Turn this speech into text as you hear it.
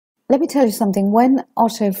Let me tell you something. When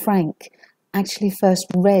Otto Frank actually first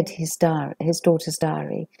read his daughter's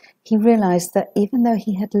diary, he realized that even though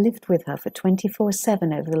he had lived with her for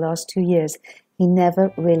 24/7 over the last 2 years, he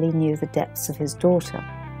never really knew the depths of his daughter.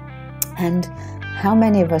 And how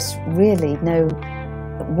many of us really know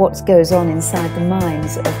what goes on inside the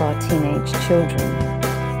minds of our teenage children?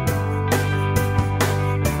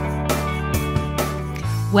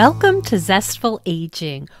 Welcome to Zestful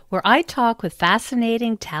Aging, where I talk with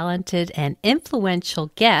fascinating, talented, and influential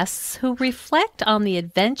guests who reflect on the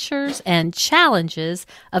adventures and challenges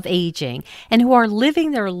of aging and who are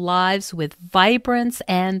living their lives with vibrance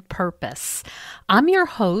and purpose. I'm your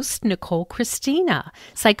host, Nicole Christina,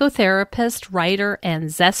 psychotherapist, writer,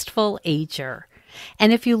 and Zestful Ager.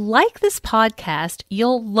 And if you like this podcast,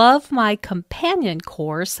 you'll love my companion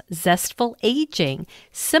course, Zestful Aging,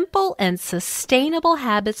 Simple and Sustainable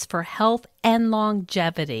Habits for Health and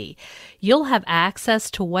Longevity. You'll have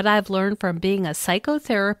access to what I've learned from being a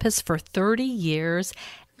psychotherapist for 30 years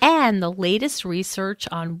and the latest research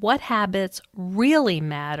on what habits really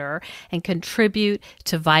matter and contribute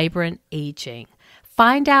to vibrant aging.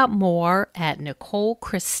 Find out more at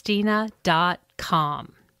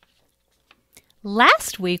NicoleChristina.com.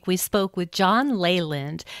 Last week, we spoke with John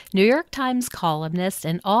Leyland, New York Times columnist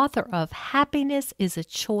and author of Happiness is a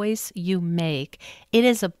Choice You Make. It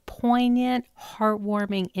is a poignant,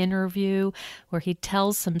 heartwarming interview where he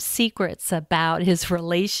tells some secrets about his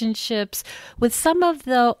relationships with some of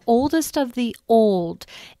the oldest of the old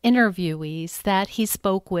interviewees that he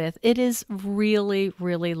spoke with. It is really,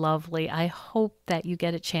 really lovely. I hope that you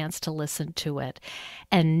get a chance to listen to it.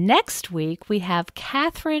 And next week, we have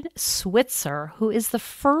Catherine Switzer, who is the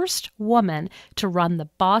first woman to run the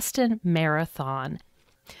Boston Marathon.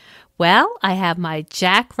 Well, I have my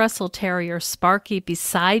Jack Russell Terrier Sparky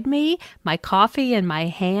beside me, my coffee in my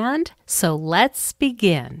hand, so let's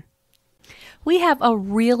begin. We have a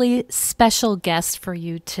really special guest for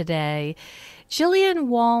you today. Gillian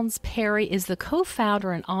Walnes Perry is the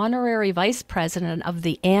co-founder and honorary vice president of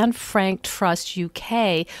the Anne Frank Trust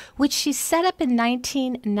UK, which she set up in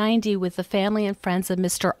 1990 with the family and friends of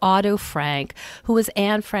Mr. Otto Frank, who was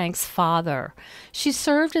Anne Frank's father. She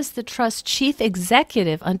served as the trust chief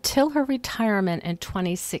executive until her retirement in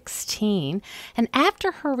 2016, and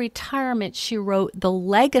after her retirement, she wrote The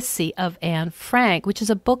Legacy of Anne Frank, which is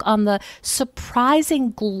a book on the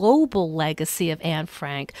surprising global legacy of Anne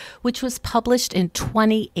Frank, which was published in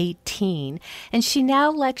 2018. And she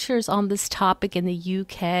now lectures on this topic in the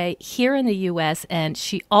UK, here in the US, and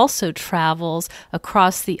she also travels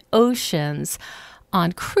across the oceans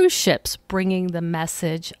on cruise ships, bringing the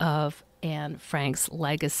message of Anne Frank's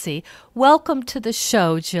legacy. Welcome to the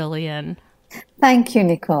show, Gillian. Thank you,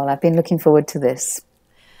 Nicole. I've been looking forward to this.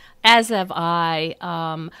 As have I.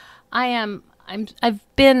 I've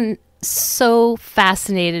been so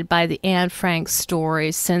fascinated by the Anne Frank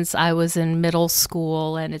story since I was in middle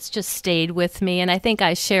school, and it's just stayed with me. And I think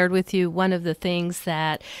I shared with you one of the things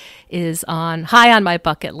that is high on my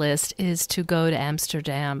bucket list is to go to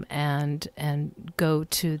Amsterdam and go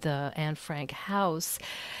to the Anne Frank house.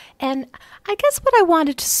 And I guess what I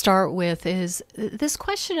wanted to start with is this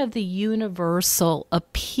question of the universal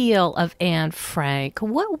appeal of Anne Frank.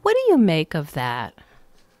 What do you make of that?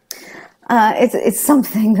 It's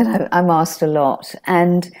something that I'm asked a lot.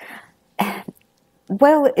 And,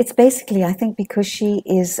 well, it's basically, I think, because she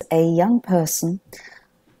is a young person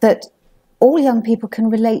that all young people can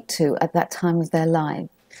relate to at that time of their life,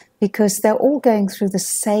 because they're all going through the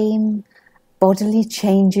same bodily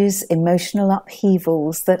changes, emotional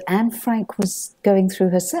upheavals that Anne Frank was going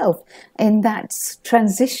through herself in that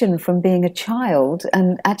transition from being a child.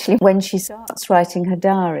 And actually, when she starts writing her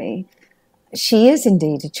diary, she is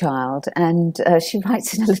indeed a child, and she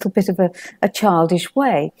writes in a little bit of a childish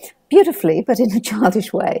way, beautifully, but in a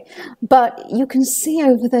childish way. But you can see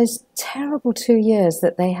over those terrible 2 years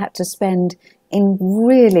that they had to spend in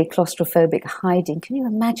really claustrophobic hiding. Can you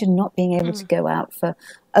imagine not being able to go out for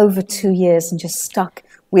over 2 years and just stuck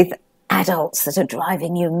with adults that are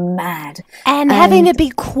driving you mad? And having to be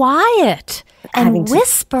quiet and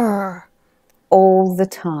whisper. All the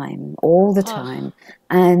time.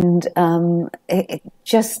 And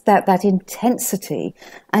just that intensity,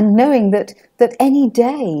 and knowing that any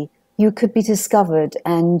day you could be discovered,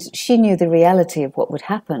 and she knew the reality of what would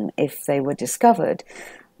happen if they were discovered.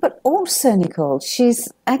 But also, Nicole, she's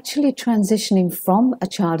actually transitioning from a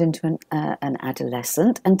child into an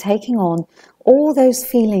adolescent and taking on all those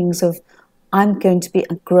feelings of, I'm going to be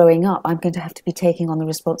growing up. I'm going to have to be taking on the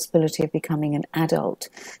responsibility of becoming an adult.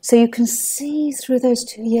 So you can see through those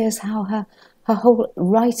 2 years how her whole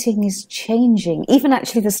writing is changing. Even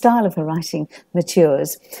actually the style of her writing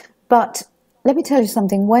matures. But let me tell you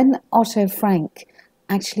something. When Otto Frank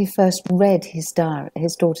actually first read his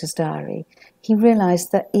daughter's diary, he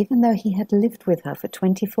realized that even though he had lived with her for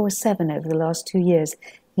 24/7 over the last 2 years,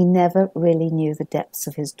 he never really knew the depths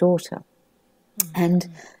of his daughter. And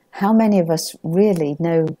how many of us really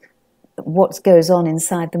know what goes on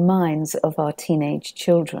inside the minds of our teenage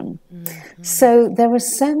children? So there are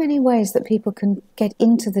so many ways that people can get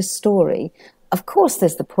into this story. Of course,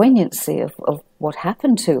 there's the poignancy of what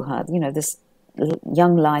happened to her, this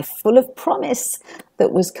young life full of promise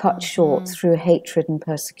that was cut short through hatred and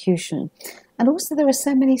persecution. And also there are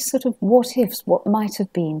so many sort of what ifs, what might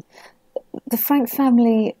have been. The Frank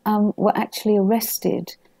family were actually arrested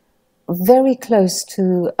very close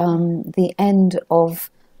to the end of,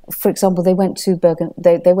 for example, they went to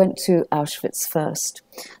they went to Auschwitz first.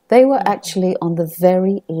 They were actually on the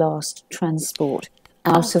very last transport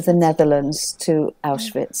out of the Netherlands to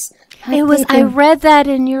Auschwitz. I read that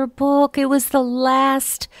in your book. It was the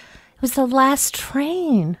last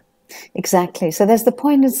train. Exactly. So there's the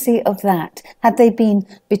poignancy of that. Had they been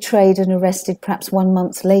betrayed and arrested perhaps 1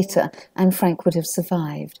 month later, Anne Frank would have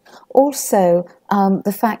survived. Also,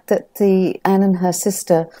 the fact that Anne and her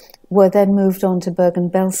sister were then moved on to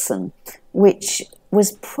Bergen-Belsen, which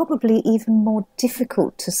was probably even more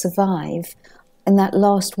difficult to survive in that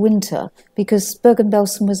last winter, because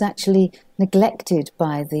Bergen-Belsen was actually neglected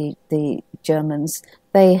by the Germans.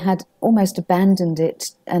 They had almost abandoned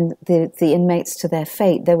it and the inmates to their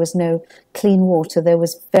fate. There was no clean water, there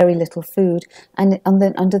was very little food, and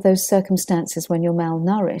under those circumstances, when you're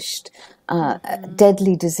malnourished,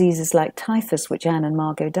 deadly diseases like typhus, which Anne and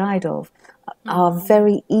Margot died of, are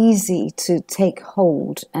very easy to take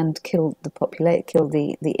hold and kill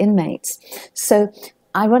the inmates. So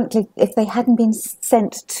ironically, if they hadn't been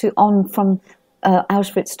sent on from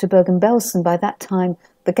Auschwitz to Bergen-Belsen, by that time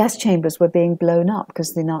the gas chambers were being blown up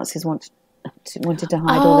because the Nazis wanted to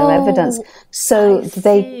hide all their evidence. So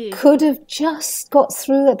they could have just got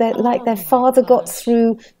through, like their father got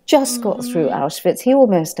through Auschwitz. He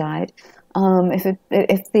almost died.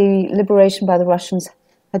 If the liberation by the Russians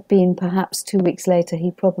had been perhaps 2 weeks later, he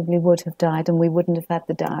probably would have died and we wouldn't have had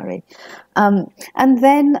the diary. And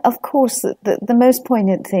then, of course, the most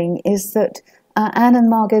poignant thing is that Anne and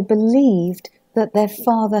Margot believed that their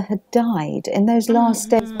father had died. In those last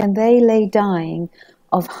days when they lay dying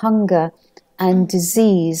of hunger and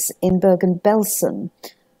disease in Bergen-Belsen,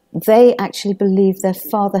 they actually believed their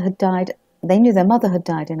father had died. They knew their mother had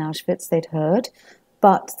died in Auschwitz, they'd heard,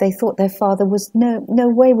 but they thought their father was, no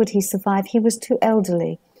way would he survive. He was too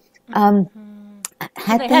elderly. They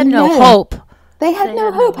had no hope. They had no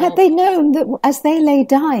hope. Had they known that as they lay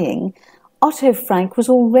dying, Otto Frank was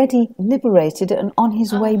already liberated and on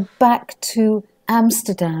his way back to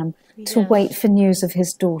Amsterdam to wait for news of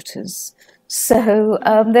his daughters. So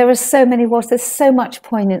there are so many there's so much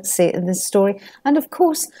poignancy in this story. And of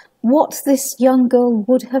course, what this young girl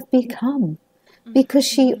would have become, because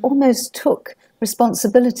she almost took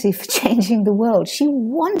responsibility for changing the world. She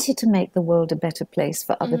wanted to make the world a better place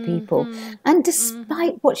for other people. And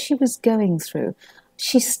despite what she was going through,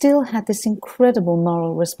 she still had this incredible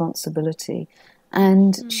moral responsibility.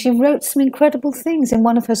 And she wrote some incredible things in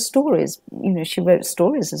one of her stories. She wrote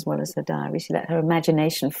stories as well as her diary. She let her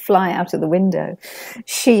imagination fly out of the window.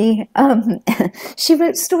 She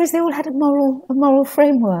wrote stories. They all had a moral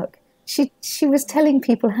framework. She was telling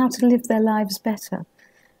people how to live their lives better.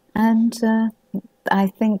 And I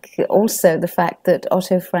think also the fact that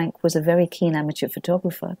Otto Frank was a very keen amateur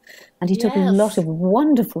photographer, and he took a lot of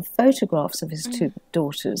wonderful photographs of his two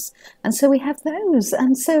daughters. And so we have those.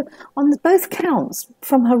 And so on both counts,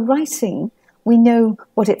 from her writing, we know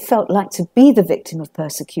what it felt like to be the victim of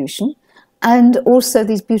persecution, and also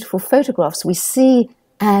these beautiful photographs. We see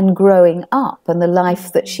Anne growing up and the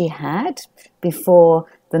life that she had before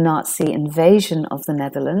the Nazi invasion of the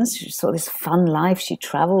Netherlands. She saw this fun life. She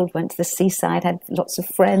travelled, went to the seaside, had lots of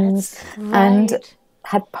friends, and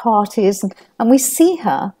had parties. And we see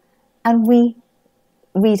her and we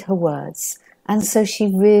read her words. And so she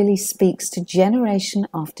really speaks to generation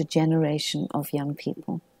after generation of young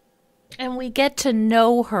people. And we get to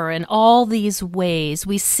know her in all these ways.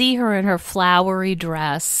 We see her in her flowery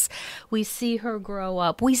dress. We see her grow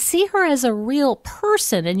up. We see her as a real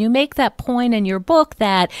person. And you make that point in your book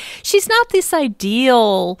that she's not this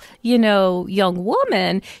ideal, young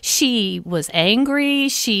woman. She was angry.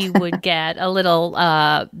 She would get a little,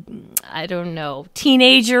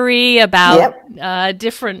 teenagery about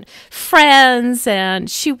different friends. And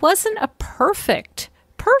she wasn't a perfect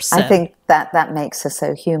person. I think that makes her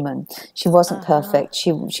so human. She wasn't perfect.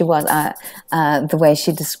 She was the way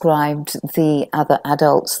she described the other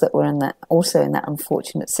adults that were also in that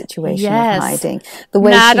unfortunate situation of hiding. The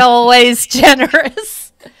way not always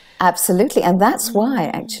generous. Absolutely, and that's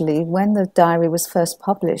why actually when the diary was first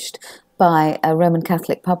published by a Roman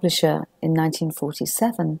Catholic publisher in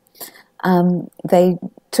 1947, they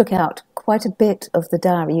took out quite a bit of the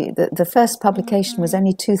diary. The first publication was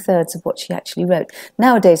only 2/3 of what she actually wrote.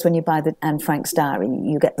 Nowadays, when you buy the Anne Frank's diary,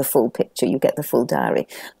 you get the full picture, you get the full diary.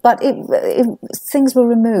 But things were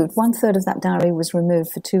removed. 1/3 of that diary was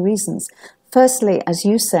removed for two reasons. Firstly, as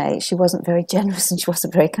you say, she wasn't very generous and she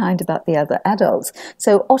wasn't very kind about the other adults.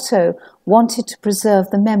 So Otto wanted to preserve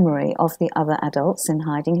the memory of the other adults in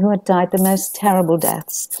hiding who had died the most terrible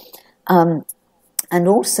deaths. And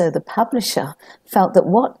also the publisher felt that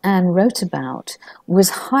what Anne wrote about was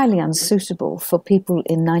highly unsuitable for people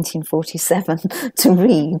in 1947 to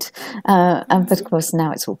read. But of course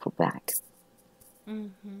now it's all put back.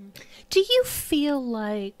 Do you feel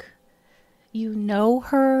like you know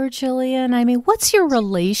her, Gillian? I mean, what's your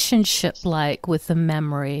relationship like with the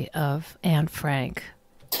memory of Anne Frank?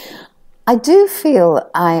 I do feel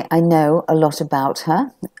I know a lot about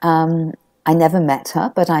her. I never met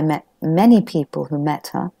her, but I met many people who met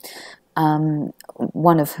her,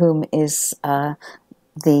 one of whom is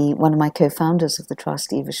one of my co-founders of the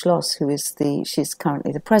Trust, Eva Schloss, she's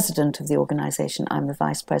currently the president of the organization. I'm the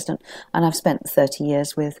vice president, and I've spent 30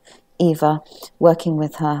 years with Eva, working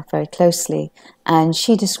with her very closely, and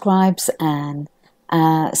she describes Anne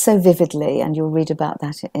so vividly, and you'll read about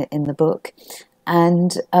that in the book.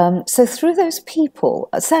 And so through those people,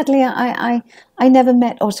 sadly, I never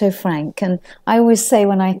met Otto Frank, and I always say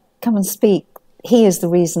when I come and speak, he is the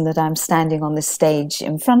reason that I'm standing on this stage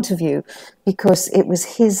in front of you, because it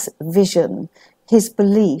was his vision, his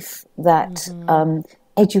belief that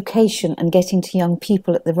education and getting to young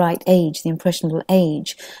people at the right age, the impressionable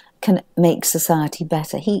age, can make society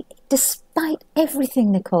better. Despite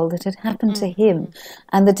everything, Nicole, that had happened to him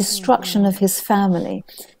and the destruction of his family,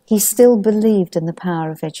 he still believed in the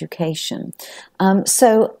power of education.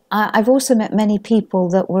 So I've also met many people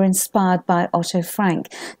that were inspired by Otto Frank.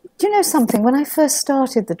 Do you know something? When I first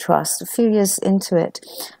started the Trust, a few years into it,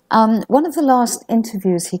 one of the last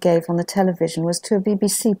interviews he gave on the television was to a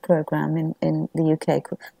BBC programme in the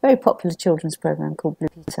UK, a very popular children's programme called Blue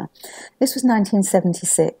Peter. This was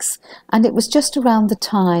 1976, and it was just around the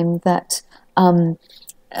time that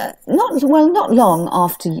not long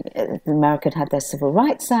after America had their Civil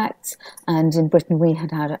Rights Act, and in Britain we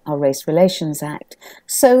had had our Race Relations Act.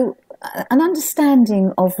 So an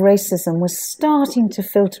understanding of racism was starting to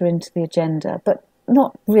filter into the agenda, but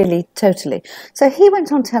not really totally. So he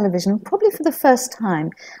went on television, probably for the first time,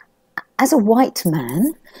 as a white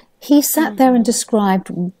man. He sat there and described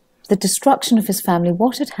the destruction of his family,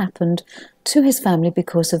 what had happened to his family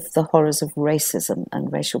because of the horrors of racism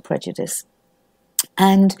and racial prejudice.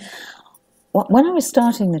 And when I was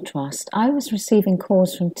starting the Trust, I was receiving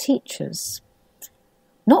calls from teachers,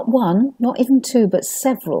 not one, not even two, but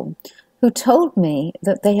several, who told me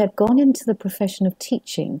that they had gone into the profession of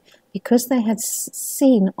teaching because they had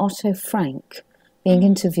seen Otto Frank being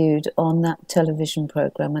interviewed on that television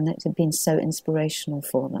program, and it had been so inspirational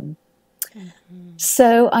for them.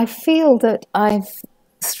 So I feel that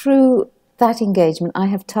through that engagement, I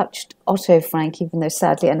have touched Otto Frank, even though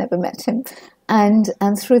sadly I never met him, and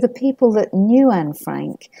through the people that knew Anne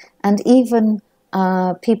Frank, and even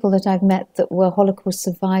people that I've met that were Holocaust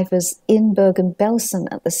survivors in Bergen-Belsen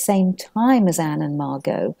at the same time as Anne and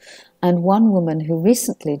Margot, and one woman who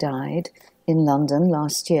recently died in London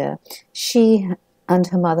last year, she and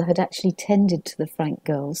her mother had actually tended to the Frank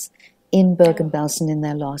girls in Bergen-Belsen in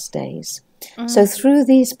their last days. So through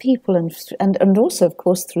these people, and also, of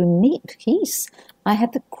course, through Miep Kies, I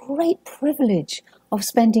had the great privilege of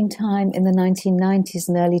spending time in the 1990s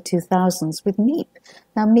and early 2000s with Miep.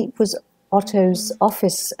 Now, Miep was Otto's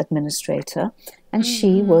office administrator, and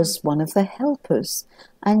she was one of the helpers.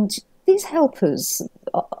 And these helpers,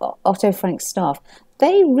 Otto Frank's staff,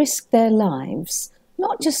 they risked their lives,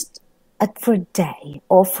 not just for a day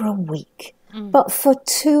or for a week, but for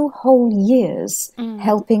 2 whole years,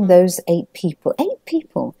 helping those 8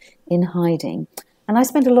 people in hiding. And I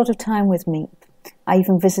spent a lot of time with Miep. I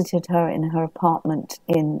even visited her in her apartment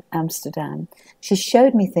in Amsterdam. She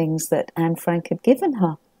showed me things that Anne Frank had given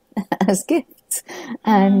her as gifts.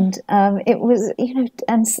 And it was,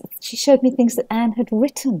 and she showed me things that Anne had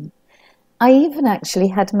written. I even actually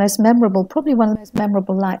had probably one of the most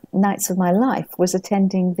memorable nights of my life was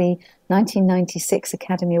attending the 1996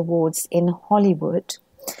 Academy Awards in Hollywood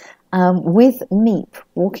with Miep,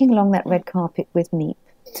 walking along that red carpet with Miep.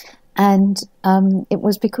 And it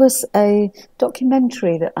was because a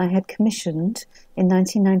documentary that I had commissioned in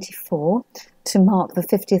 1994 to mark the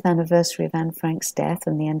 50th anniversary of Anne Frank's death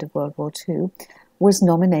and the end of World War II was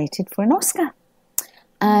nominated for an Oscar.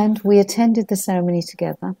 And we attended the ceremony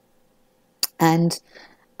together. And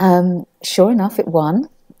sure enough, it won.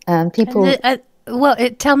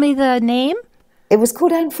 Tell me the name. It was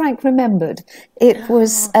called Anne Frank Remembered. It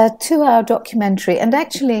was a 2-hour documentary. And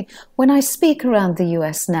actually, when I speak around the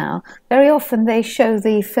US now, very often they show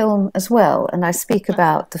the film as well. And I speak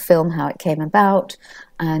about the film, how it came about,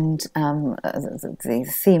 and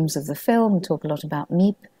the themes of the film, talk a lot about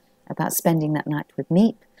Miep, about spending that night with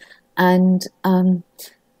Miep. And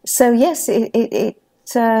so, yes,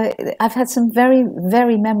 I've had some very,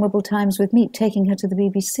 very memorable times with Miep, taking her to the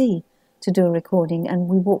BBC to do a recording, and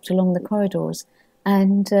we walked along the corridors.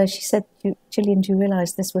 And she said, Gillian, do you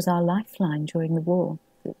realise this was our lifeline during the war,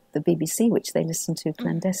 the BBC, which they listened to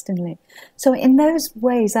clandestinely. So in those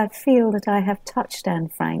ways, I feel that I have touched Anne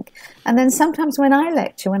Frank. And then sometimes when I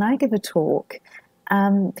lecture, when I give a talk,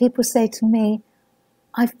 people say to me,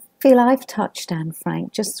 I feel I've touched Anne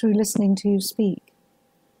Frank just through listening to you speak.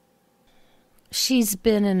 She's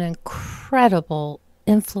been an incredible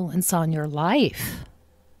influence on your life.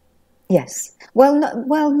 Yes.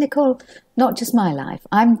 Well, Nicole, not just my life.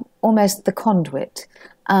 I'm almost the conduit.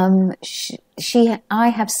 I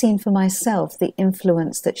have seen for myself the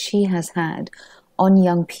influence that she has had on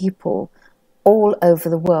young people all over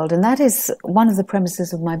the world. And that is one of the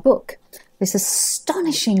premises of my book, this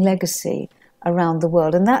astonishing legacy around the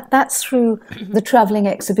world. And that's through the travelling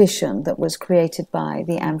exhibition that was created by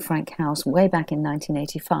the Anne Frank House way back in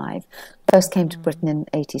 1985. First came to Britain in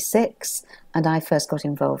 86, and I first got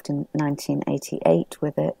involved in 1988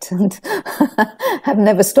 with it, and have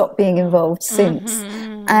never stopped being involved since.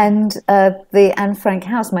 And the Anne Frank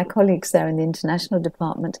House, my colleagues there in the international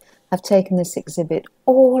department, have taken this exhibit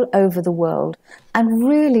all over the world, and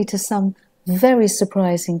really to some very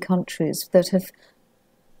surprising countries that have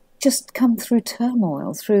just come through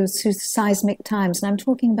turmoil, through seismic times. And I'm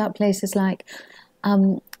talking about places like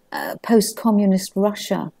post-communist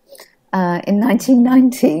Russia in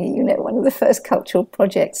 1990, one of the first cultural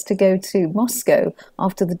projects to go to Moscow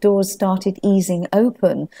after the doors started easing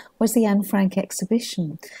open was the Anne Frank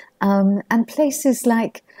exhibition. And places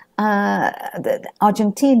like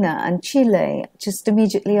Argentina and Chile, just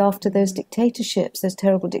immediately after those dictatorships, those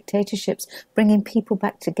terrible dictatorships, bringing people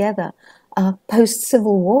back together.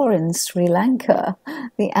 Post-Civil War in Sri Lanka,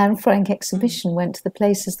 the Anne Frank exhibition went to the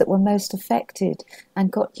places that were most affected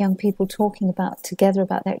and got young people talking together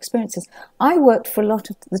about their experiences. I worked for a lot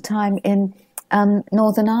of the time in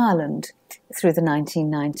Northern Ireland through the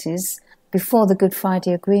 1990s, before the Good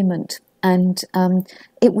Friday Agreement, and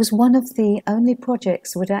it was one of the only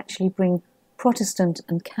projects that would actually bring Protestant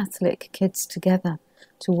and Catholic kids together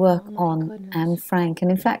to work on Anne Frank. And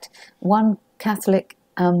in fact, one Catholic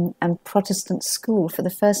and Protestant school for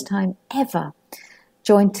the first time ever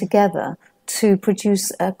joined together to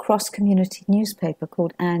produce a cross-community newspaper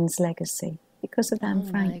called Anne's Legacy because of Anne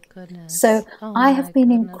Frank. So I have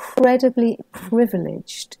been incredibly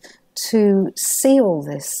privileged to see all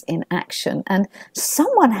this in action, and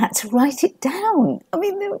someone had to write it down. I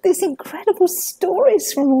mean, there were these incredible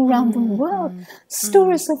stories from all around the world,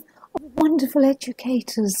 stories of wonderful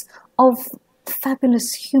educators, of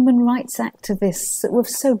fabulous human rights activists that were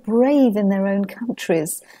so brave in their own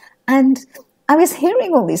countries. And I was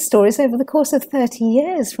hearing all these stories over the course of 30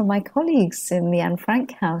 years from my colleagues in the Anne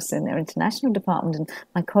Frank House in their international department, and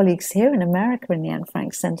my colleagues here in America in the Anne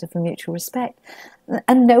Frank Center for Mutual Respect.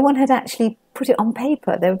 And no one had actually put it on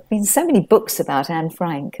paper. There have been so many books about Anne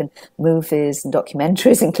Frank and movies and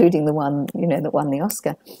documentaries, including the one, that won the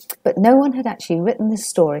Oscar. But no one had actually written this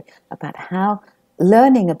story about how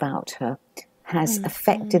learning about her has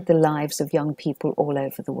affected the lives of young people all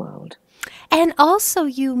over the world. And also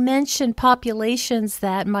you mentioned populations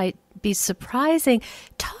that might be surprising.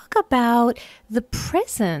 Talk about the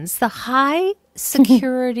prisons, the high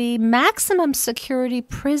security, maximum security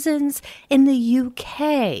prisons in the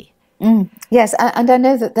UK. Yes, and I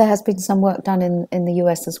know that there has been some work done in the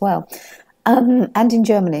US as well, and in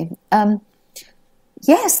Germany.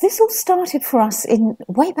 Yes, this all started for us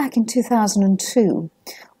way back in 2002,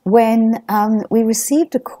 when we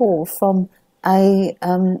received a call from a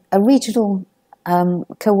regional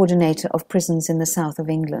coordinator of prisons in the south of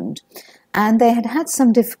England, and they had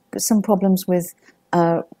some problems with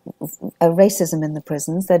racism in the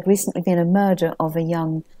prisons. There'd recently been a murder of a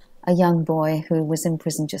young boy who was in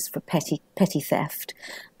prison just for petty theft,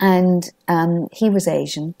 and he was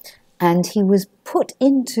Asian, and he was put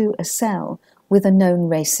into a cell with a known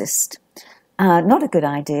racist. Not a good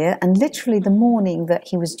idea. And literally the morning that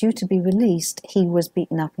he was due to be released, he was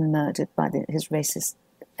beaten up and murdered by his racist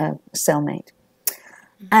cellmate.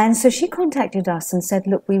 And so she contacted us and said,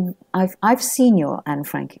 look, I've seen your Anne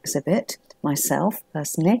Frank exhibit myself,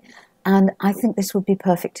 personally, and I think this would be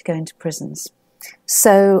perfect to go into prisons.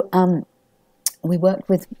 So we worked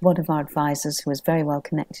with one of our advisors who was very well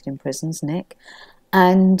connected in prisons, Nick,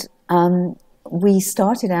 and we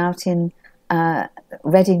started out in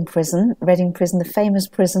Reading Prison, the famous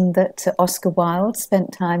prison that Oscar Wilde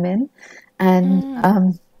spent time in,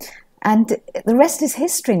 and the rest is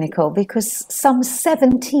history, Nicole, because some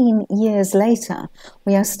 17 years later,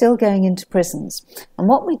 we are still going into prisons. And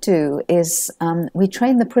what we do is we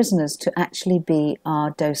train the prisoners to actually be our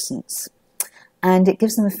docents. And it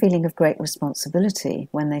gives them a feeling of great responsibility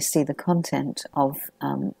when they see the content of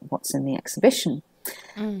what's in the exhibition.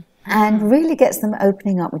 And really gets them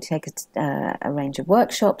opening up. We take a range of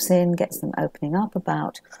workshops in, gets them opening up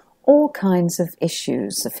about all kinds of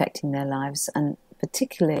issues affecting their lives, and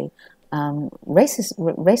particularly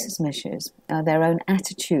racism issues, their own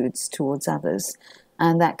attitudes towards others.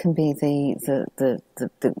 And that can be the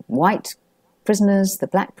white prisoners, the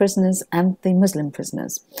black prisoners, and the Muslim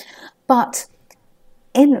prisoners. But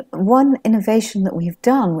in one innovation that we've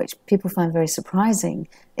done, which people find very surprising,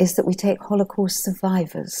 is that we take Holocaust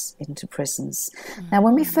survivors into prisons. Now,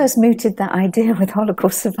 when we first mooted that idea with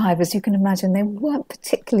Holocaust survivors, you can imagine they weren't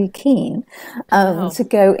particularly keen to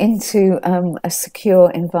go into a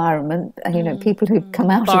secure environment. People who'd come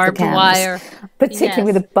out barbed of the camps, wire,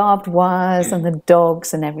 particularly with the barbed wires and the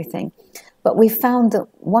dogs and everything. But we found that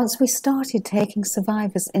once we started taking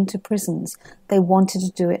survivors into prisons, they wanted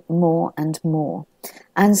to do it more and more.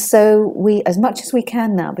 And so we, as much as we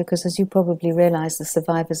can now, because as you probably realize, the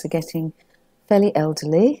survivors are getting fairly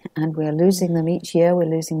elderly and we're losing them each year. We're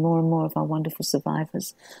losing more and more of our wonderful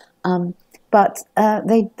survivors. But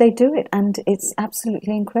they do it, and it's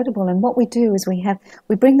absolutely incredible. And what we do is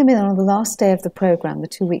we bring them in on the last day of the program, the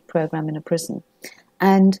 2-week program in a prison,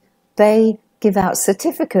 and they give out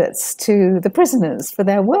certificates to the prisoners for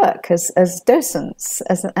their work as docents,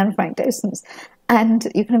 as Anne Frank docents.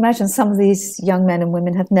 And you can imagine some of these young men and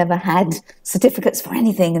women have never had certificates for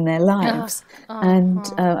anything in their lives. And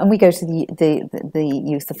we go to the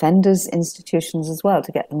youth offenders institutions as well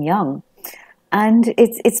to get them young. And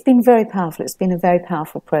it's been very powerful. It's been a very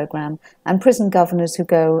powerful program. And prison governors who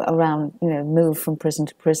go around, move from prison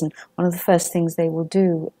to prison, one of the first things they will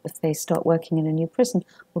do if they start working in a new prison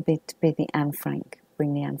will be to be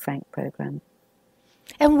bring the Anne Frank program.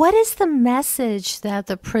 And what is the message that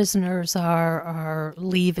the prisoners are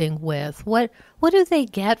leaving with? What do they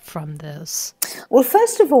get from this? Well,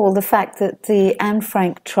 first of all, the fact that the Anne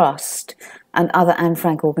Frank Trust and other Anne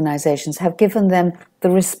Frank organizations have given them the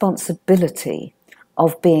responsibility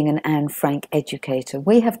of being an Anne Frank educator.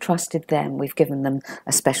 We have trusted them. We've given them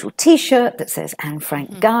a special T-shirt that says Anne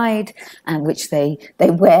Frank Guide, and which they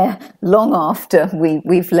wear long after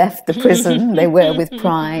we've left the prison. They wear with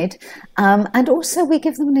pride. And also we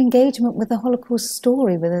give them an engagement with the Holocaust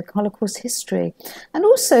story, with the Holocaust history. And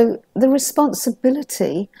also the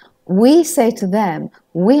responsibility. We say to them,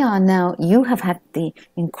 you have had the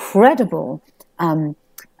incredible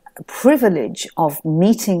privilege of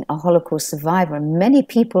meeting a Holocaust survivor. And many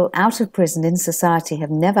people out of prison in society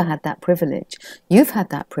have never had that privilege. You've had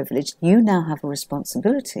that privilege. You now have a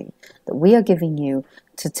responsibility that we are giving you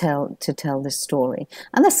to tell this story.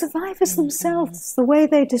 And the survivors themselves, the way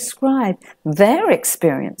they describe their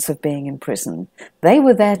experience of being in prison, they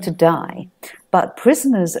were there to die. But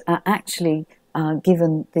prisoners are actually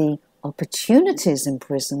given the opportunities in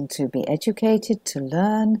prison to be educated, to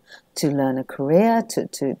learn a career,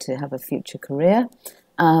 to have a future career.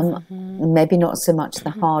 Maybe not so much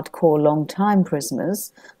the hardcore long-time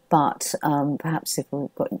prisoners, but perhaps if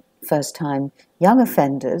we've got first-time young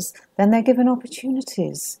offenders, then they're given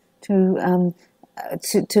opportunities to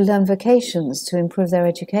learn vocations, to improve their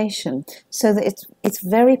education. So that it's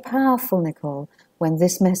very powerful, Nicole, when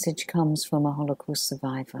this message comes from a Holocaust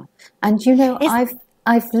survivor. And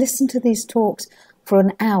I've listened to these talks for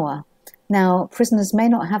an hour. Now, prisoners may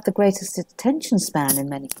not have the greatest attention span in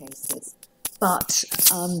many cases, but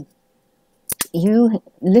you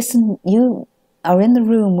are in the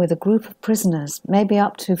room with a group of prisoners, maybe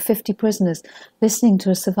up to 50 prisoners, listening to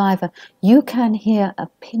a survivor. You can hear a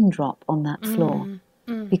pin drop on that floor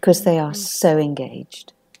because they are so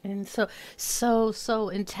engaged. And so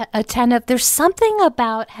attentive. There's something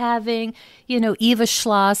about having, Eva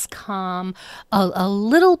Schloss come, a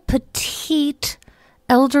little petite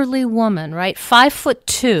elderly woman, right?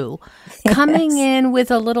 5'2", coming in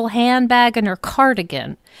with a little handbag and her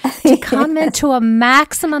cardigan to come into a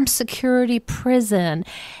maximum security prison.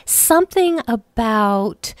 Something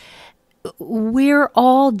about we're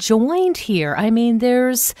all joined here. I mean,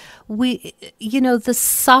 the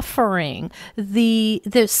suffering,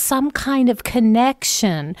 there's some kind of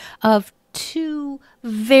connection of two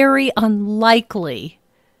very unlikely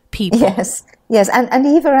people. Yes, yes. And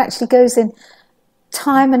Eva actually goes in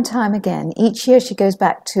time and time again. Each year she goes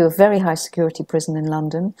back to a very high security prison in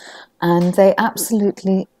London, and they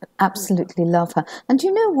absolutely, absolutely love her. And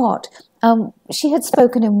you know what? She had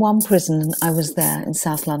spoken in one prison, and I was there in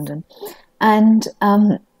South London, and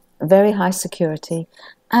very high security.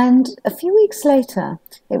 And a few weeks later,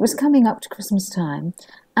 it was coming up to Christmas time,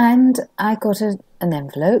 and I got an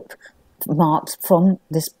envelope marked from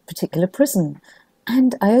this particular prison.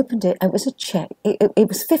 And I opened it. It was a check. It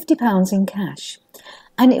was £50 in cash.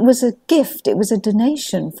 And it was a gift. It was a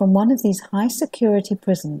donation from one of these high security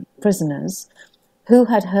prisoners who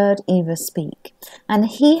had heard Eva speak. And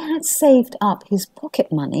he had saved up his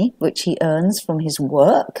pocket money, which he earns from his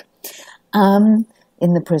work in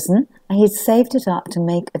the prison. And he'd saved it up to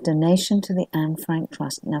make a donation to the Anne Frank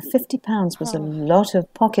Trust. Now, £50 was a lot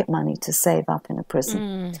of pocket money to save up in a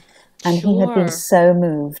prison. And he had been so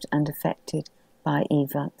moved and affected by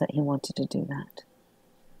Eva that he wanted to do that.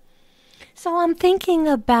 So I'm thinking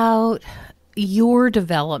about your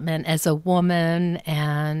development as a woman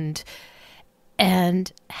and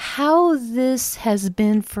how this has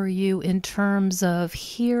been for you in terms of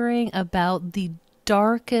hearing about the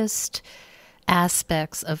darkest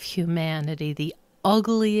aspects of humanity, the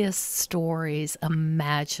ugliest stories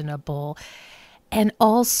imaginable, and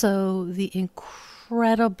also the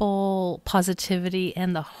incredible positivity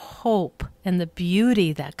and the hope and the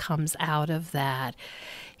beauty that comes out of that.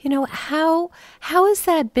 You know, how has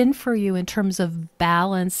that been for you in terms of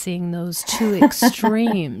balancing those two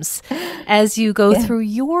extremes as you go through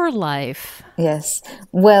your life? Yes.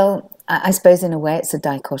 Well, I suppose in a way it's a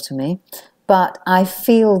dichotomy, but I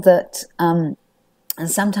feel that, and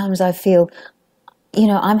sometimes I feel, you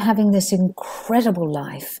know, I'm having this incredible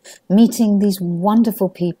life, meeting these wonderful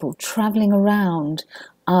people, traveling around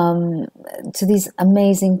to these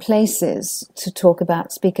amazing places to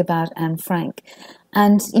speak about Anne Frank.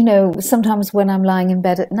 And, you know, sometimes when I'm lying in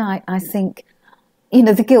bed at night, I think, you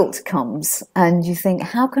know, the guilt comes and you think,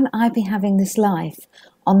 how can I be having this life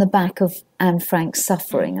on the back of Anne Frank's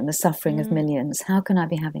suffering and the suffering of millions? How can I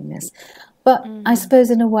be having this? But I suppose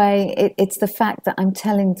in a way it's the fact that I'm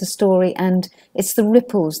telling the story and it's the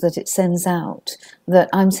ripples that it sends out, that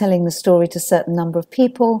I'm telling the story to a certain number of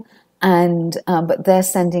people, and but they're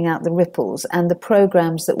sending out the ripples. And the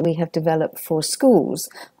programs that we have developed for schools,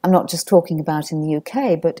 I'm not just talking about in the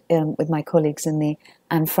UK, but with my colleagues in the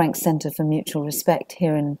Anne Frank Centre for Mutual Respect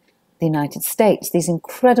here in the United States, these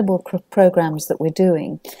incredible programs that we're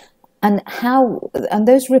doing. And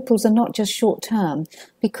those ripples are not just short term,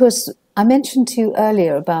 because I mentioned to you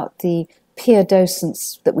earlier about the peer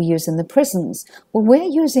docents that we use in the prisons. Well, we're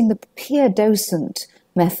using the peer docent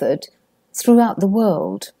method throughout the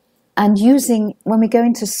world. And when we go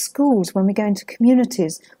into schools, when we go into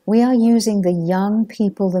communities, we are using the young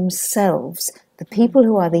people themselves, the people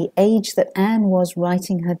who are the age that Anne was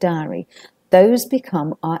writing her diary. Those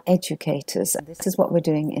become our educators. And this is what we're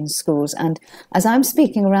doing in schools. And as I'm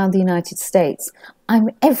speaking around the United States,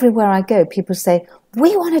 everywhere I go, people say,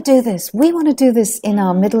 we want to do this. We want to do this in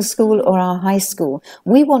our middle school or our high school.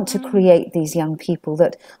 We want to create these young people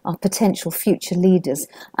that are potential future leaders.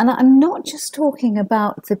 And I'm not just talking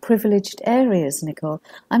about the privileged areas, Nicole.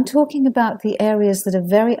 I'm talking about the areas that are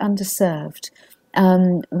very underserved.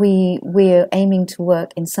 We're aiming to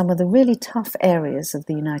work in some of the really tough areas of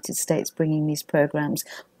the United States, bringing these programs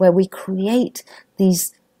where we create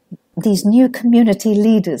these new community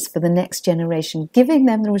leaders for the next generation, giving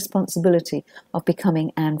them the responsibility of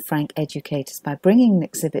becoming Anne Frank educators by bringing an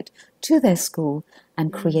exhibit to their school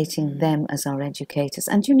and creating them as our educators.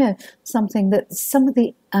 And you know, something that some of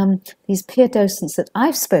these peer docents that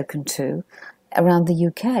I've spoken to around the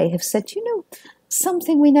UK have said, you know,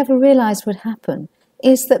 something we never realized would happen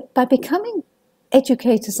is that by becoming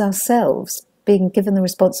educators ourselves, being given the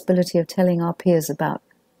responsibility of telling our peers about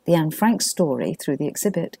the Anne Frank story through the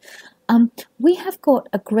exhibit, we have got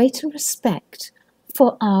a greater respect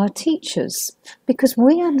for our teachers, because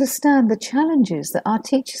we understand the challenges that our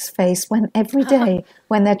teachers face every day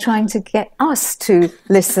when they're trying to get us to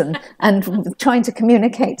listen and trying to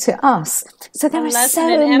communicate to us. So there are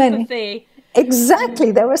so many.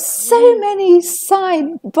 Exactly. There are so many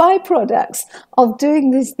side byproducts of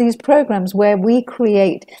doing these programs where we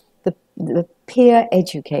create the peer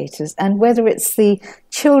educators. And whether it's the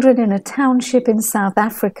children in a township in South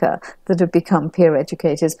Africa that have become peer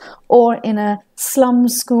educators, or in a slum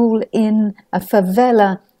school in a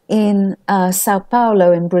favela in Sao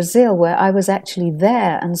Paulo in Brazil, where I was actually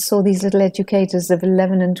there and saw these little educators of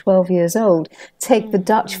 11 and 12 years old take the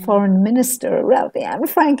Dutch foreign minister around the Anne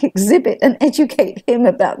Frank exhibit and educate him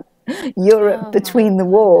about Europe between the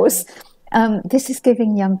wars. This is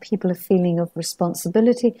giving young people a feeling of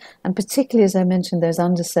responsibility, and particularly, as I mentioned, those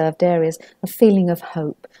underserved areas, a feeling of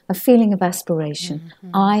hope, a feeling of aspiration.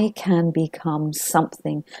 I can become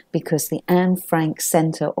something because the Anne Frank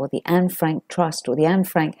Centre or the Anne Frank Trust or the Anne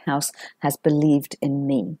Frank House has believed in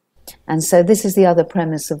me. And so this is the other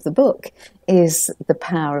premise of the book, is the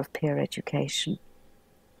power of peer education.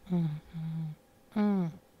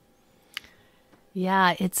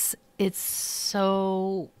 Yeah, it's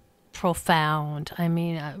so profound. I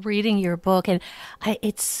mean, reading your book, and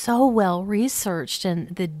it's so well researched,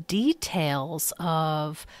 and the details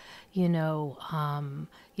of,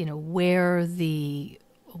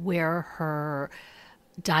 where her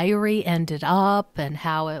diary ended up, and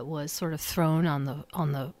how it was sort of thrown on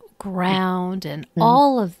the ground, and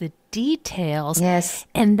all of the details. Yes,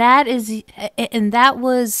 and that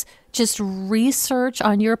was just research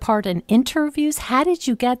on your part and interviews. How did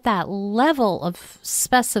you get that level of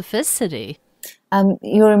specificity?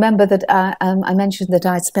 You remember that I mentioned that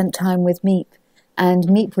I'd spent time with Miep, and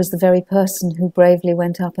Miep was the very person who bravely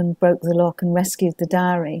went up and broke the lock and rescued the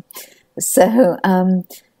diary. So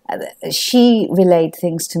she relayed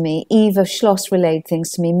things to me. Eva Schloss relayed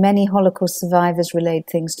things to me. Many Holocaust survivors relayed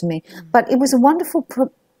things to me. But it was a wonderful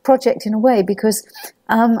project in a way, because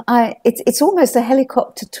it's almost a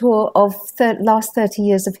helicopter tour of last 30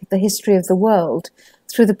 years of the history of the world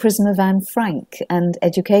through the prism of Anne Frank and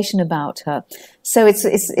education about her. So it's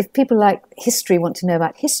if people like history, want to know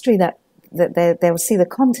about history, that they'll see the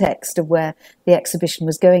context of where the exhibition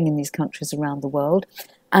was going in these countries around the world,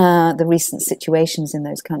 the recent situations in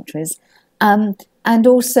those countries. And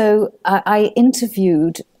also I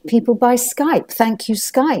interviewed people by Skype. Thank you,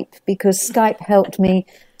 Skype, because Skype helped me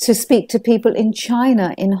to speak to people in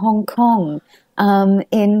China, in Hong Kong,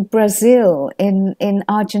 in Brazil, in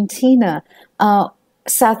Argentina,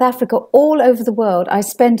 South Africa, all over the world. I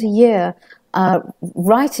spent a year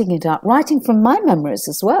writing it up, writing from my memories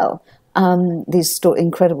as well, these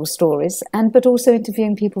incredible stories, but also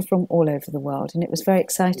interviewing people from all over the world. And it was very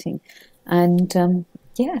exciting. And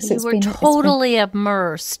yes, you were totally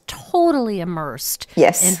immersed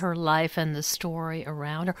yes. in her life and the story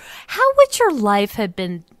around her. How would your life have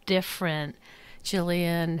been different,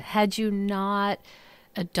 Gillian, had you not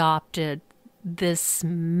adopted this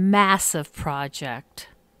massive project?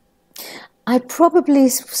 I probably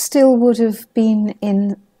still would have been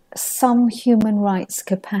in some human rights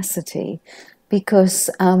capacity, because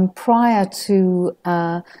prior to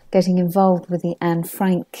getting involved with the Anne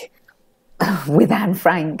Frank, I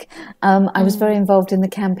was very involved in the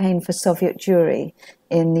campaign for Soviet Jewry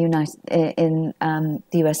in the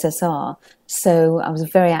USSR. So I was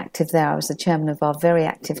very active there. I was the chairman of our very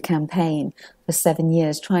active campaign for 7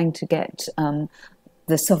 years, trying to get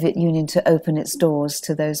the Soviet Union to open its doors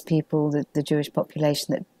to those people, the Jewish population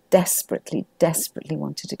that desperately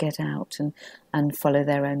wanted to get out and follow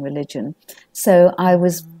their own religion. So I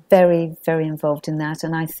was very, very involved in that.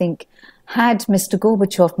 And I think had Mr.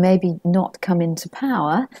 Gorbachev maybe not come into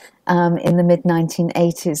power in the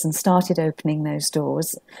mid-1980s and started opening those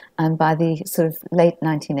doors, and by the sort of late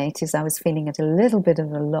 1980s, I was feeling at a little bit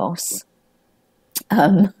of a loss.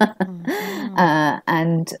 And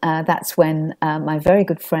that's when my very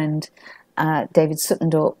good friend, David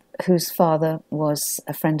Suttendorp, whose father was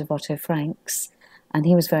a friend of Otto Frank's, and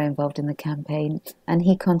he was very involved in the campaign, and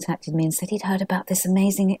he contacted me and said he'd heard about this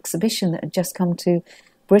amazing exhibition that had just come to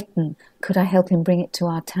Britain. Could I help him bring it to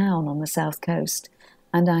our town on the south coast?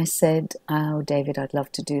 And I said, oh, David, I'd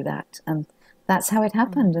love to do that. And that's how it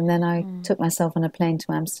happened. And then I took myself on a plane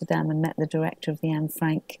to Amsterdam and met the director of the Anne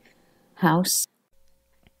Frank House.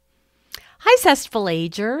 Hi, Zestful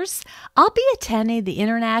Agers. I'll be attending the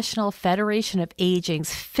International Federation of Aging's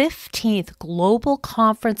 15th Global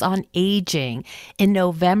Conference on Aging in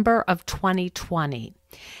November of 2020.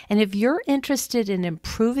 And if you're interested in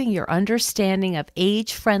improving your understanding of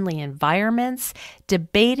age-friendly environments,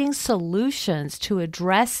 debating solutions to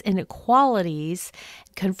address inequalities,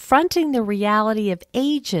 confronting the reality of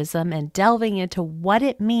ageism, and delving into what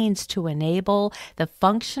it means to enable the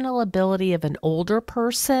functional ability of an older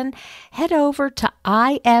person, head over to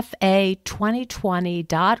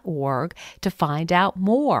ifa2020.org to find out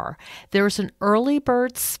more. There's an early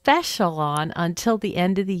bird special on until the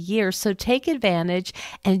end of the year, so take advantage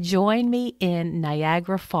and join me in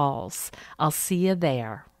Niagara Falls. I'll see you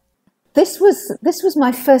there. This was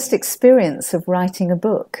my first experience of writing a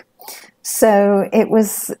book. So it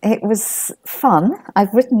was fun.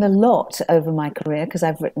 I've written a lot over my career because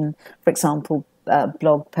I've written, for example,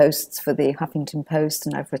 blog posts for the Huffington Post,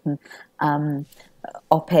 and I've written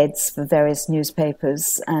op-eds for various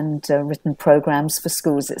newspapers, and written programs for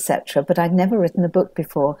schools, etc. But I'd never written a book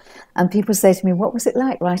before. And people say to me, "What was it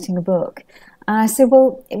like writing a book?" And I said,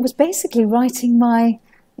 "Well, it was basically writing my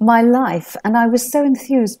life." And I was so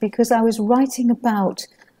enthused because I was writing about,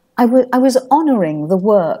 I was honouring the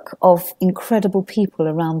work of incredible people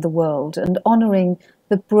around the world and honouring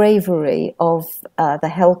the bravery of the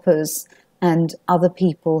helpers and other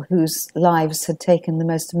people whose lives had taken the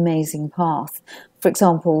most amazing path. For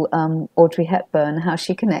example, Audrey Hepburn, how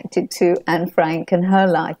she connected to Anne Frank and her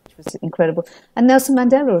life, which was incredible. And Nelson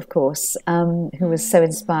Mandela, of course, who was so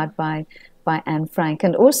inspired by Anne Frank.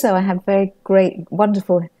 And also I had very great,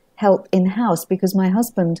 wonderful help in-house because my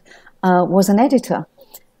husband was an editor.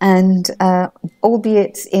 And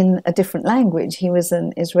albeit in a different language, he was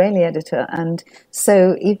an Israeli editor. And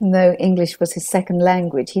so even though English was his second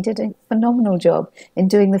language, he did a phenomenal job in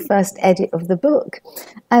doing the first edit of the book.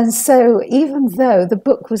 And so even though the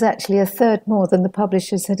book was actually a third more than the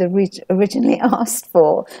publishers had originally asked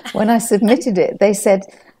for, when I submitted it, they said,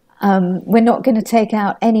 we're not going to take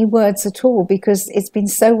out any words at all because it's been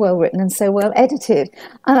so well written and so well edited.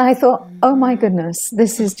 And I thought, oh my goodness,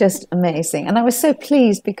 this is just amazing. And I was so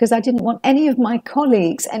pleased because I didn't want any of my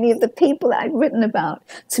colleagues, any of the people that I'd written about,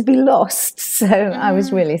 to be lost. So I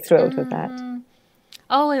was really thrilled with that.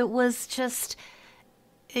 Oh, it was just,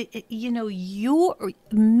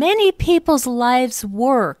 many people's lives'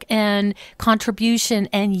 work and contribution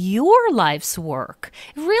and your life's work.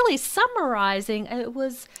 Really summarizing, it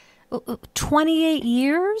was 28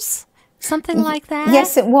 years, something like that?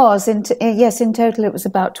 Yes, it was. In total it was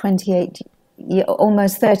about 28,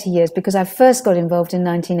 almost 30 years, because I first got involved in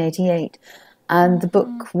 1988, and the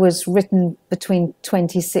book was written between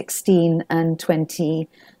 2016 and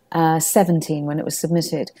 2017 when it was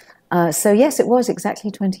submitted. So yes, it was exactly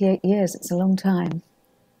 28 years. It's a long time.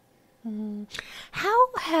 How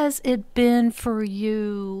has it been for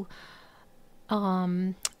you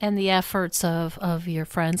and the efforts of your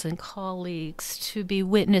friends and colleagues to be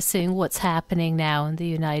witnessing what's happening now in the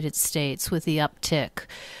United States with the uptick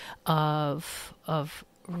of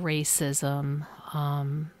racism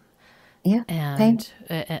and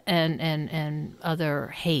other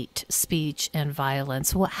hate speech and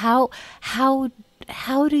violence? Well, how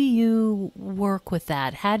do you work with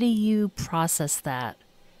that? How do you process that?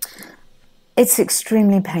 It's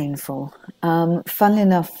extremely painful. Funnily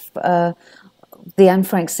enough, the Anne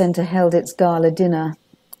Frank Centre held its gala dinner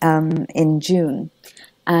in June,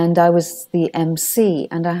 and I was the MC,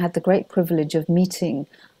 and I had the great privilege of meeting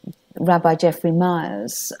Rabbi Jeffrey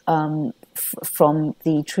Myers from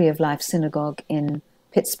the Tree of Life Synagogue in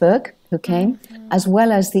Pittsburgh, who came, as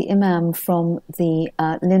well as the imam from the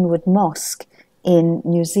Linwood Mosque in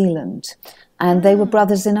New Zealand. And they were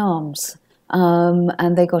brothers in arms,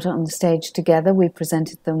 and they got on the stage together. We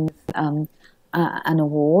presented them an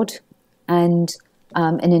award, and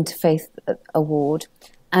an interfaith award,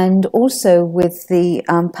 and also with the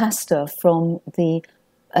pastor from the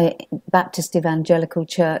Baptist Evangelical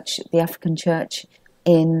Church, the African church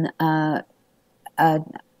in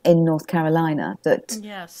North Carolina that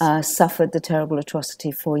suffered the terrible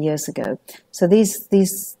atrocity 4 years ago. So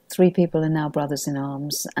these three people are now brothers in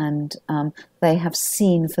arms, and they have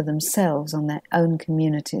seen for themselves on their own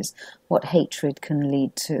communities what hatred can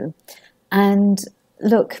lead to. And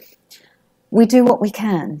look, we do what we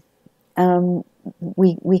can.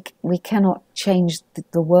 We cannot change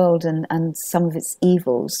the world and some of its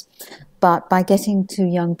evils, but by getting to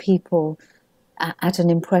young people at an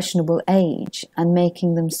impressionable age and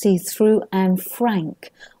making them see through Anne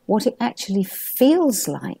Frank what it actually feels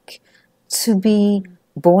like to be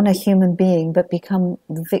born a human being but become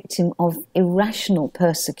the victim of irrational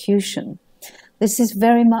persecution. This is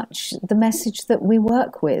very much the message that we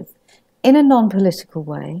work with in a non-political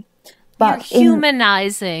way. But you're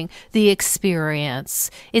humanizing the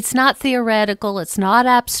experience. It's not theoretical. It's not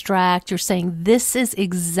abstract. You're saying this is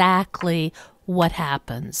exactly what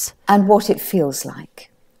happens. And what it feels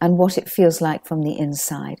like. And what it feels like from the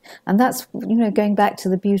inside. And that's, going back to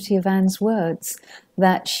the beauty of Anne's words,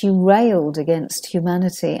 that she railed against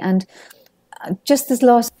humanity. And just this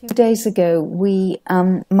last few days ago, we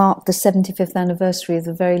marked the 75th anniversary of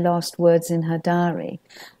the very last words in her diary.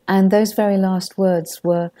 And those very last words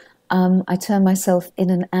were, I turn myself in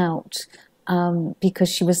and out, because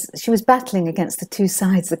she was battling against the two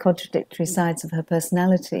sides, the contradictory sides of her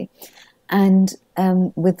personality. And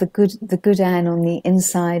with the good Anne on the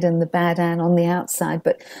inside and the bad Anne on the outside.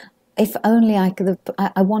 But if only I could,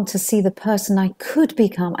 I want to see the person I could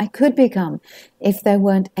become if there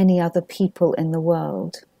weren't any other people in the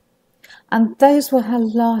world. And those were her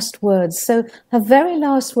last words. So her very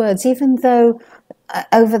last words, even though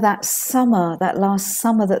over that last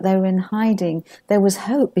summer that they were in hiding, there was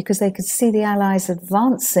hope because they could see the Allies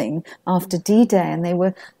advancing after D-Day, and they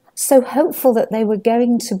were so hopeful that they were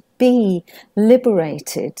going to be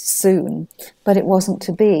liberated soon, but it wasn't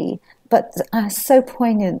to be. But so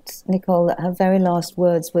poignant, Nicole, that her very last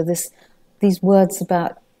words were these words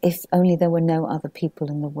about if only there were no other people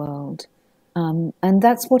in the world. And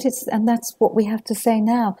that's what we have to say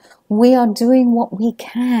now. We are doing what we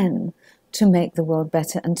can to make the world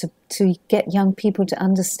better and to get young people to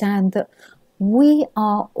understand that we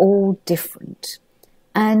are all different.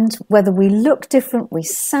 And whether we look different, we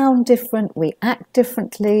sound different, we act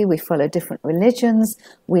differently, we follow different religions,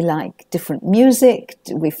 we like different music,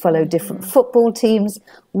 we follow different football teams,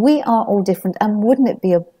 we are all different. And wouldn't it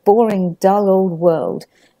be a boring, dull old world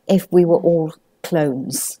if we were all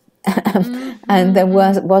clones? And there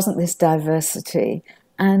wasn't this diversity.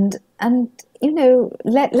 And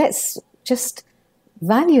let's just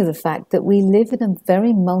value the fact that we live in a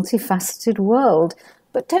very multifaceted world.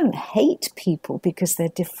 But don't hate people because they're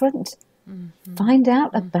different. Find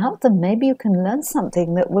out about them. Maybe you can learn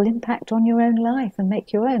something that will impact on your own life and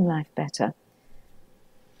make your own life better.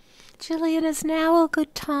 Gillian, is now a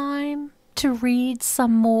good time to read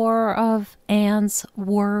some more of Anne's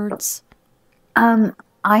words?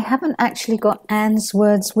 I haven't actually got Anne's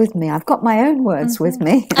words with me. I've got my own words with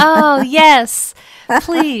me. Oh, yes.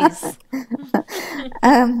 Please.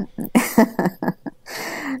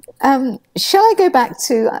 Shall I go back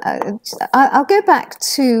to... I'll go back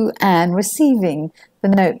to Anne receiving the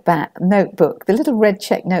notebook, the little red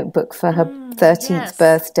check notebook for her 13th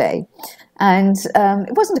birthday. And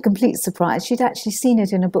it wasn't a complete surprise. She'd actually seen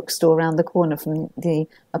it in a bookstore around the corner from the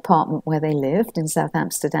apartment where they lived in South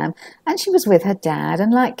Amsterdam. And she was with her dad.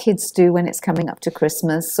 And like kids do when it's coming up to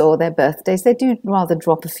Christmas or their birthdays, they do rather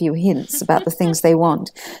drop a few hints about the things they want.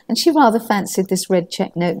 And she rather fancied this red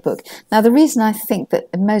check notebook. Now, the reason I think that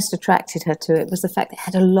most attracted her to it was the fact that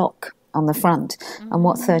it had a lock on the front. And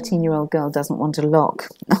what 13-year-old girl doesn't want a lock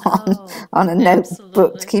on a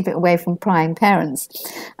notebook to keep it away from prying parents?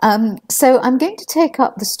 So I'm going to take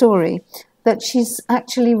up the story that she's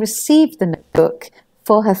actually received the notebook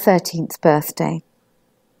for her 13th birthday.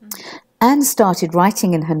 Anne started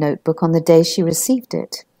writing in her notebook on the day she received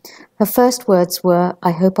it. Her first words were,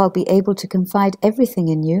 "I hope I'll be able to confide everything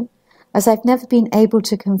in you, as I've never been able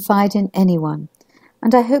to confide in anyone.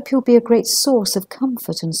 And I hope you'll be a great source of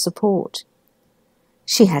comfort and support."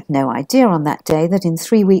 She had no idea on that day that in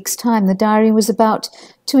 3 weeks' time the diary was about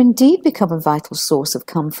to indeed become a vital source of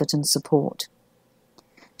comfort and support.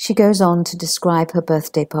 She goes on to describe her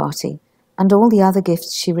birthday party and all the other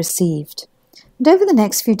gifts she received. And over the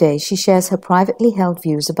next few days she shares her privately held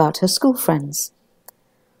views about her school friends.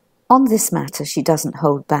 On this matter she doesn't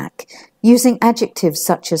hold back, using adjectives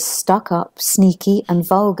such as stuck up, sneaky and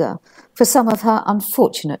vulgar for some of her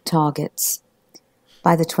unfortunate targets.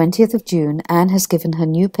 By the 20th of June, Anne has given her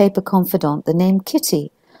new paper confidant the name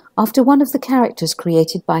Kitty, after one of the characters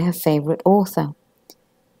created by her favourite author.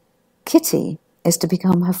 Kitty is to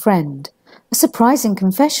become her friend, a surprising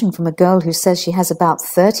confession from a girl who says she has about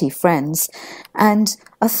 30 friends, and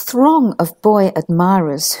a throng of boy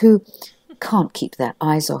admirers who can't keep their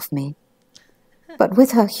eyes off me. But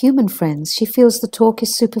with her human friends, she feels the talk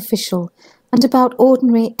is superficial and about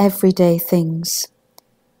ordinary, everyday things.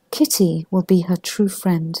 Kitty will be her true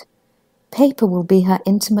friend. Paper will be her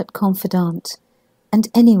intimate confidant. And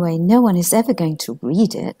anyway, no one is ever going to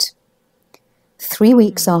read it. 3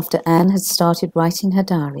 weeks after Anne had started writing her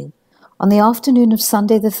diary, on the afternoon of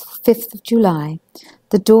Sunday the 5th of July,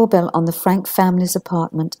 the doorbell on the Frank family's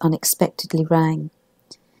apartment unexpectedly rang.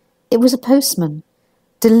 It was a postman,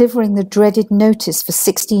 delivering the dreaded notice for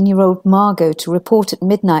 16-year-old Margot to report at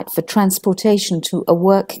midnight for transportation to a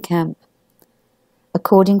work camp.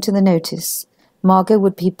 According to the notice, Margot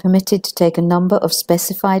would be permitted to take a number of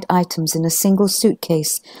specified items in a single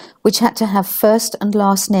suitcase, which had to have first and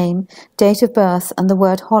last name, date of birth, and the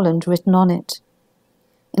word Holland written on it.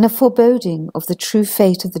 In a foreboding of the true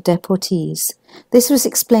fate of the deportees, this was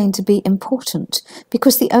explained to be important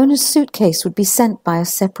because the owner's suitcase would be sent by a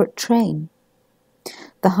separate train.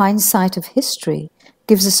 the hindsight of history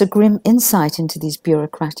gives us a grim insight into these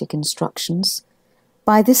bureaucratic instructions.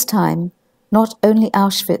 By this time, not only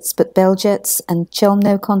Auschwitz, but Belzec and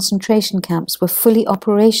Chelmno concentration camps were fully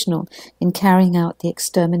operational in carrying out the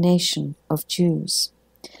extermination of Jews.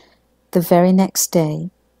 The very next day,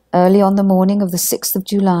 early on the morning of the 6th of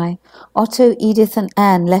July, Otto, Edith and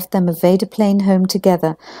Anne left their Maveda-Plain home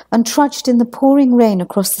together and trudged in the pouring rain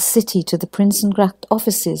across the city to the Prinsengracht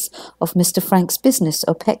offices of Mr. Frank's business,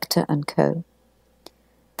 Opekta & Co.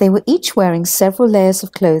 They were each wearing several layers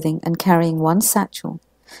of clothing and carrying one satchel,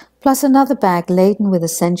 plus another bag laden with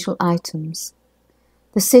essential items.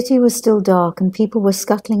 The city was still dark and people were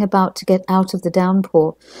scuttling about to get out of the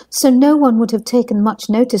downpour, so no one would have taken much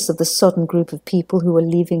notice of the sodden group of people who were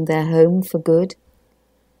leaving their home for good.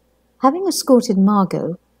 Having escorted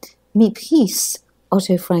Margot, Miep Hies,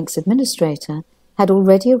 Otto Frank's administrator, had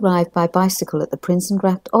already arrived by bicycle at the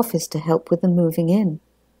Prinsengracht office to help with the moving in.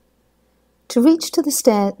 To reach the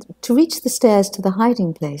stairs to the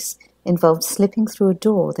hiding place involved slipping through a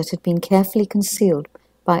door that had been carefully concealed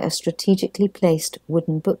by a strategically placed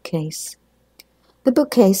wooden bookcase. The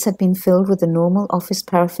bookcase had been filled with the normal office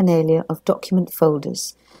paraphernalia of document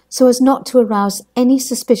folders, so as not to arouse any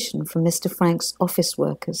suspicion from Mr. Frank's office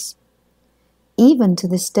workers. Even to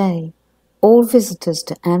this day, all visitors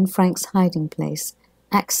to Anne Frank's hiding place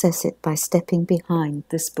access it by stepping behind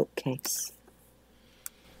this bookcase.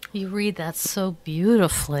 You read that so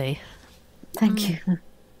beautifully. Thank you.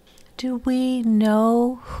 Do we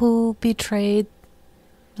know who betrayed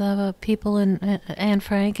the people in Anne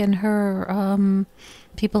Frank and her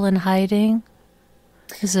people in hiding?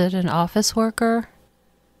 Is it an office worker?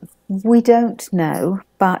 We don't know,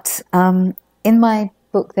 but in my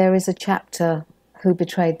book there is a chapter who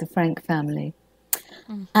betrayed the Frank family.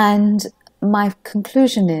 And my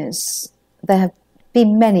conclusion is there have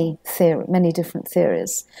been many different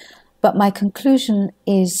theories, but my conclusion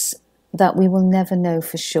is that we will never know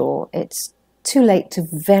for sure. It's too late to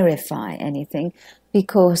verify anything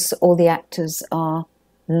because all the actors are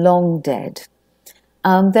long dead.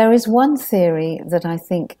 There is one theory that I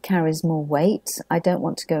think carries more weight. I don't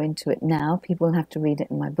want to go into it now. People will have to read it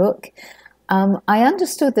in my book. I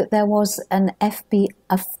understood that there was a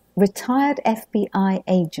retired FBI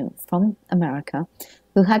agent from America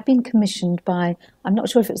who had been commissioned by, I'm not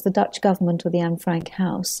sure if it's the Dutch government or the Anne Frank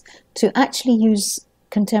house, to actually use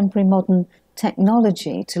contemporary modern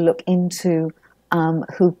technology to look into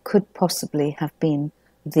who could possibly have been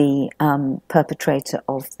the perpetrator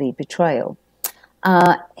of the betrayal.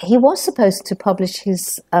 He was supposed to publish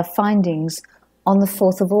his findings on the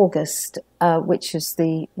 4th of August,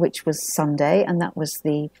 which was Sunday, and that was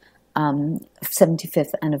the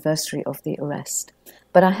 75th anniversary of the arrest.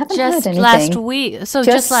 But I haven't heard anything. Last week. So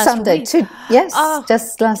just last Sunday, week.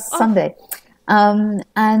 Just last Sunday.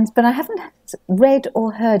 But I haven't read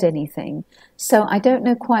or heard anything, so I don't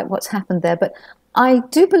know quite what's happened there. But I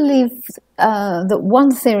do believe that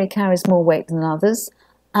one theory carries more weight than others,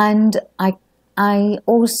 and I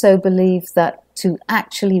also believe that to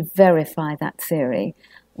actually verify that theory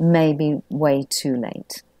may be way too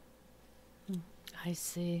late. I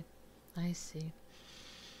see.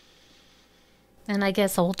 And I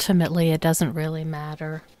guess ultimately it doesn't really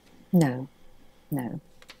matter. No.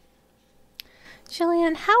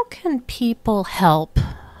 Gillian, how can people help?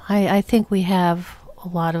 I think we have a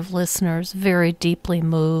lot of listeners very deeply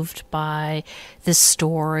moved by this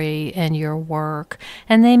story and your work,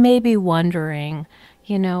 and they may be wondering,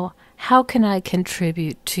 how can I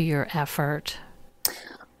contribute to your effort?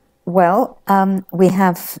 Well, we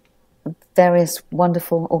have various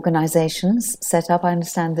wonderful organizations set up. I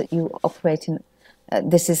understand that you operate in,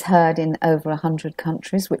 this is heard in over 100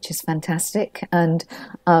 countries, which is fantastic. And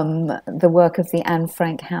the work of the Anne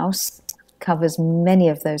Frank House covers many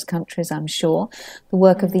of those countries, I'm sure. The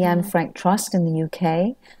work of the Anne Frank Trust in the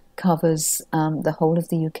UK covers the whole of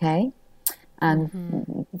the UK.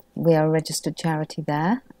 And we are a registered charity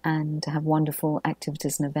there and have wonderful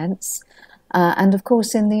activities and events. And of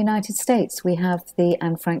course, in the United States, we have the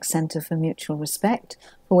Anne Frank Center for Mutual Respect,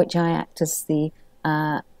 for which I act as the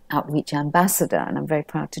outreach ambassador, and I'm very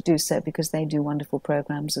proud to do so because they do wonderful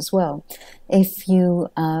programs as well. If you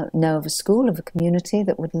know of a school, of a community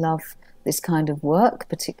that would love this kind of work,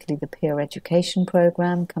 particularly the peer education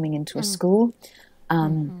program coming into a school,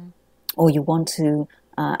 or you want to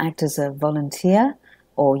act as a volunteer,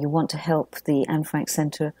 or you want to help the Anne Frank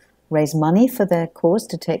Center raise money for their cause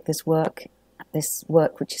to take this work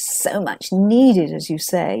which is so much needed, as you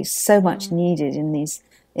say, so much needed in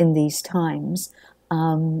these times,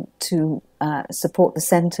 to support the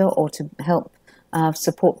center or to help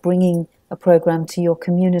support bringing a program to your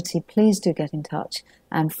community, please do get in touch.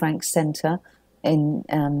 Anne Frank Center in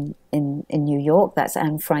New York. That's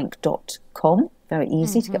annefrank.com. Very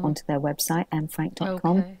easy to get onto their website,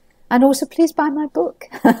 annefrank.com. Okay. And also, please buy my book.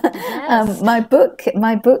 Yes. My book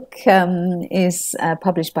is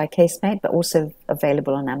published by Casemate, but also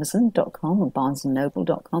available on Amazon.com or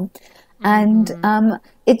BarnesandNoble.com. And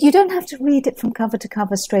you don't have to read it from cover to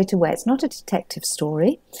cover straight away. It's not a detective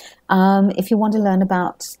story. If you want to learn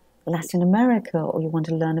about Latin America, or you want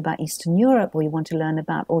to learn about Eastern Europe, or you want to learn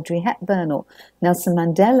about Audrey Hepburn or Nelson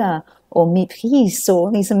Mandela or Mipris or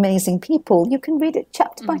all these amazing people, you can read it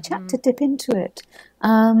chapter by chapter, dip into it.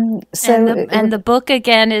 And the book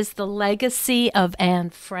again is The Legacy of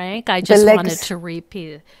Anne Frank. I just wanted to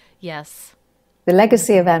repeat. Yes. The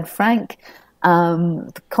Legacy of Anne Frank.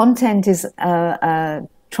 The content is a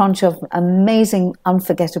tranche of amazing,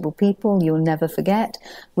 unforgettable people you'll never forget,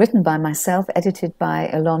 written by myself, edited by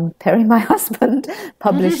Alon Perry, my husband,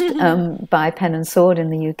 published by Pen and Sword in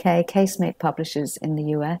the UK, Casemate Publishers in the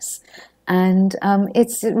US. And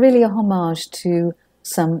it's really a homage to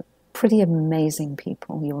some pretty amazing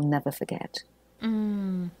people you'll never forget.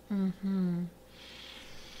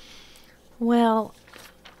 Well,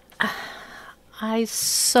 I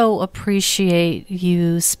so appreciate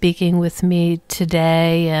you speaking with me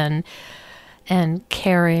today and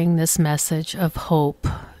carrying this message of hope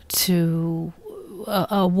to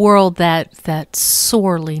a world that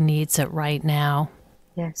sorely needs it right now.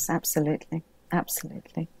 Yes, absolutely.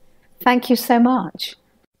 Absolutely. Thank you so much.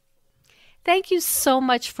 Thank you so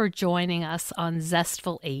much for joining us on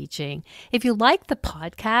Zestful Aging. If you like the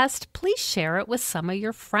podcast, please share it with some of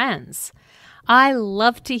your friends. I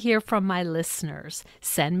love to hear from my listeners.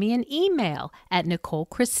 Send me an email at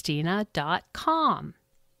NicoleChristina.com.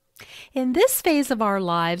 In this phase of our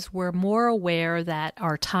lives, we're more aware that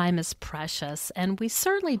our time is precious, and we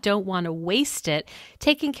certainly don't want to waste it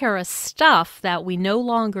taking care of stuff that we no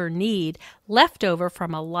longer need, left over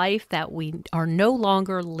from a life that we are no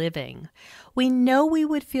longer living. We know we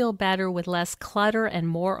would feel better with less clutter and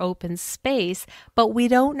more open space, but we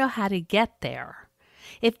don't know how to get there.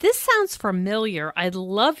 If this sounds familiar, I'd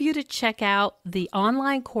love you to check out the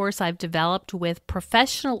online course I've developed with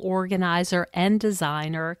professional organizer and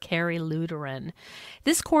designer Carrie Luderin.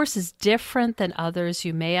 This course is different than others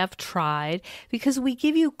you may have tried because we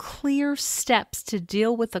give you clear steps to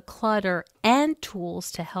deal with the clutter and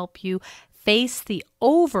tools to help you face the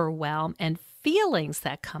overwhelm and feelings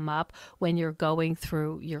that come up when you're going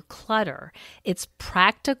through your clutter. It's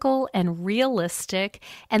practical and realistic,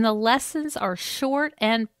 and the lessons are short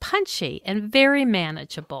and punchy and very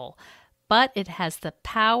manageable, but it has the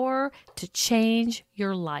power to change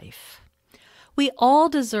your life. We all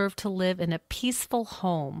deserve to live in a peaceful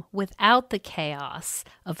home without the chaos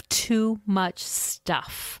of too much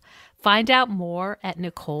stuff. Find out more at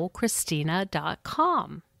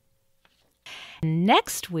NicoleChristina.com.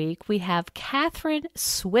 Next week, we have Catherine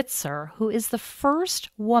Switzer, who is the first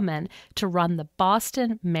woman to run the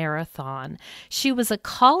Boston Marathon. She was a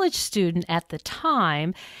college student at the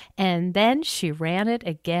time, and then she ran it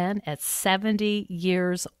again at 70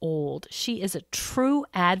 years old. She is a true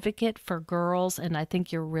advocate for girls, and I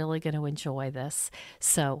think you're really going to enjoy this.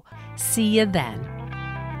 So, see you then.